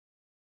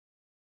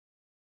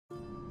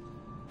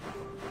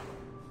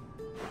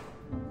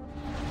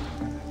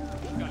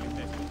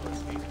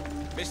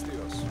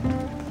Mistios,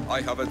 I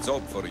have a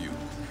job for you.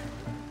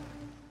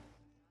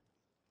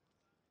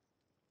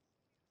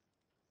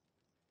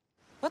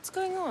 What's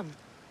going on?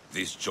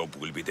 This job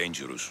will be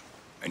dangerous,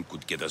 and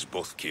could get us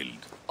both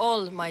killed.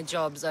 All my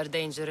jobs are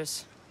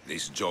dangerous.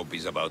 This job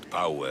is about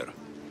power.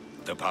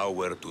 The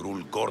power to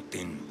rule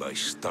Gortyn by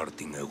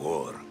starting a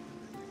war.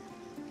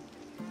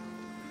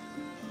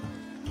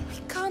 We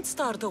can't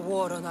start a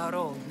war on our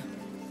own.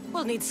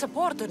 We'll need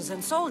supporters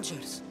and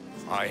soldiers.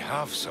 I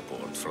have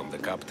support from the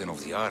captain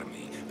of the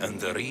army and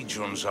the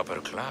region's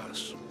upper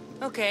class.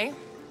 Okay.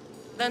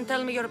 Then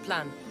tell me your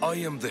plan. I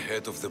am the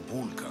head of the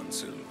Bull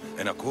Council,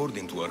 and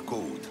according to our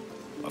code,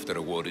 after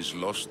a war is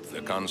lost,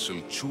 the Council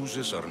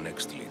chooses our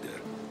next leader.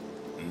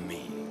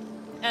 Me.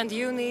 And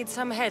you need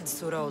some heads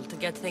to roll to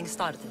get things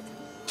started.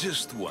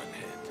 Just one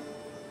head.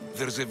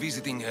 There's a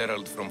visiting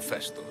herald from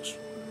Festos.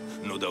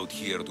 No doubt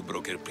here to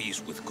broker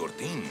peace with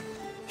Gortyn.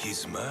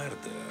 His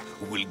murder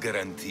will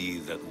guarantee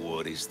that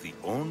war is the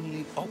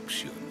only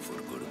option for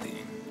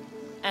Gortyn.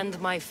 And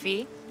my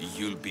fee?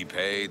 You'll be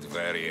paid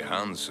very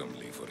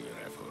handsomely for your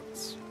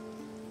efforts.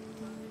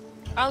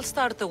 I'll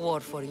start the war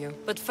for you.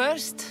 But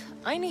first,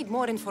 I need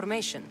more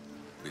information.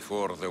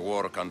 Before the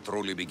war can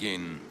truly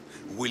begin,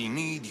 we'll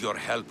need your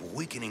help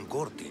weakening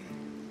Gortyn.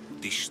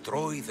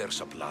 Destroy their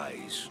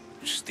supplies,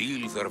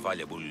 steal their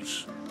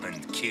valuables,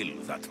 and kill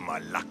that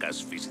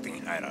Malaka's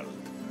visiting herald.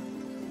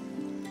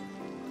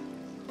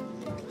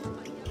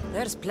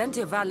 There's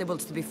plenty of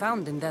valuables to be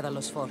found in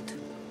Daedalus Fort.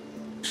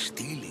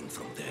 Stealing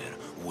from there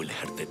will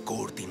hurt the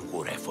Gortyn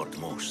war effort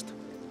most.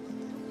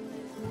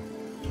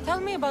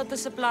 Tell me about the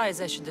supplies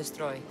I should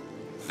destroy.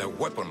 The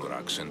weapon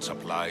racks and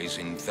supplies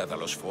in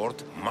Daedalus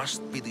Fort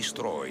must be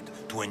destroyed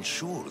to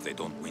ensure they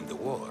don't win the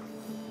war.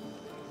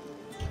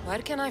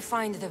 Where can I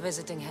find the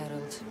visiting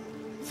herald?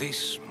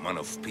 This man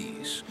of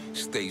peace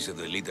stays at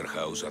the leader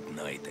house at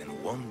night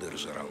and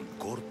wanders around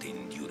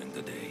Gortyn during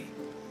the day.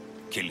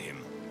 Kill him,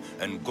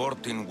 and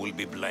Gortyn will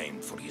be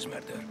blamed for his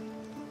murder.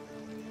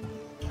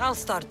 I'll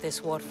start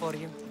this war for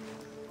you.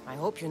 I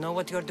hope you know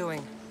what you're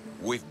doing.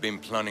 We've been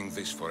planning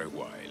this for a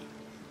while.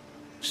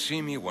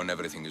 See me when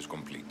everything is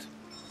complete.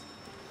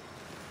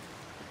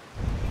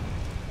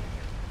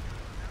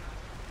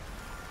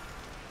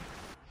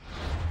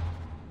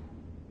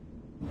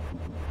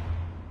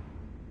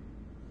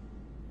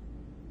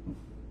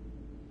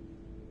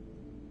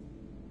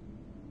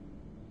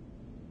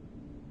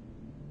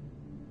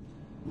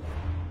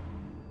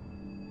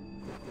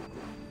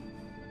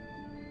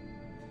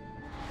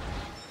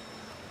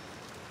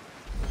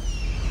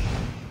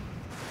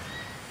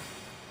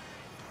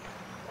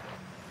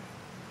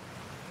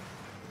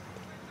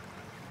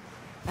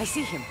 I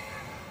see him.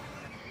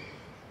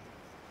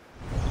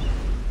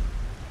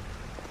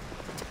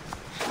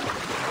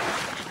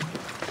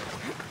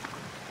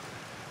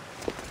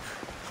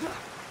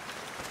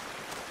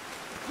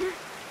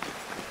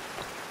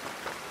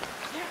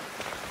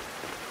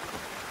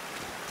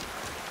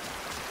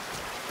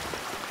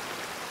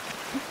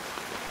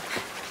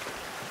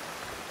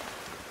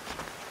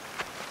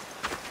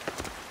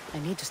 I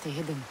need to stay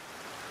hidden.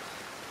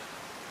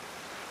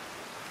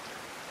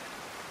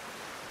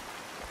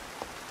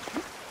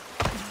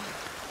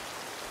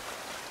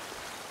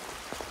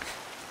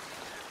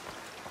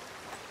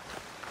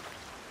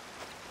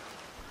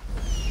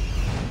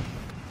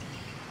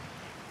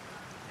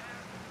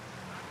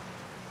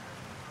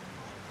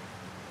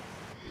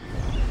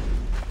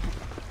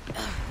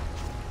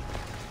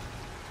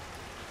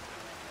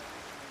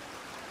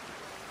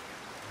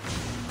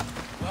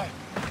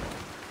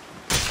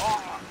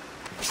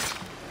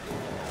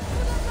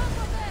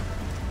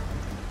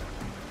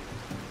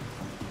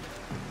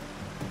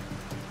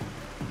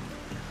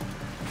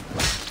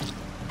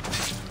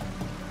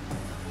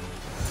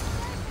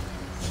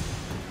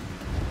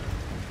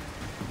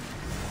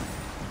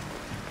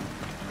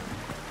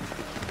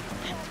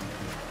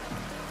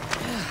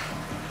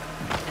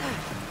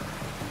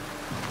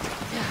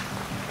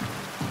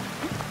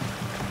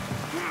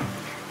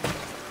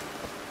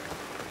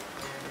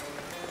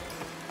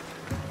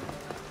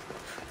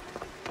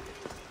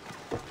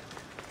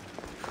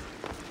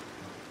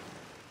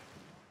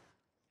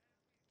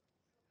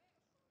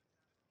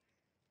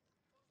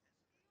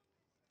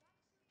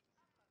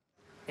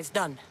 It's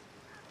done.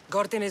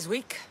 Gortyn is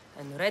weak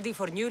and ready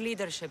for new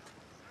leadership.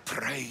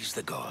 Praise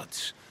the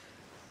gods.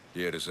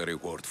 Here is a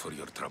reward for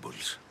your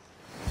troubles.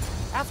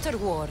 After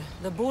war,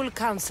 the Bull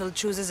Council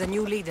chooses a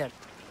new leader.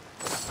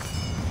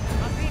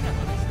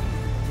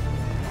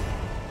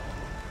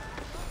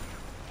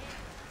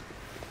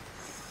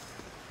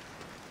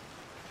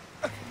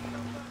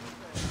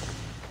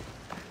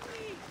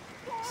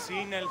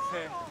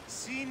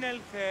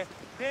 Σύνελθε,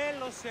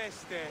 τέλος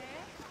έστε.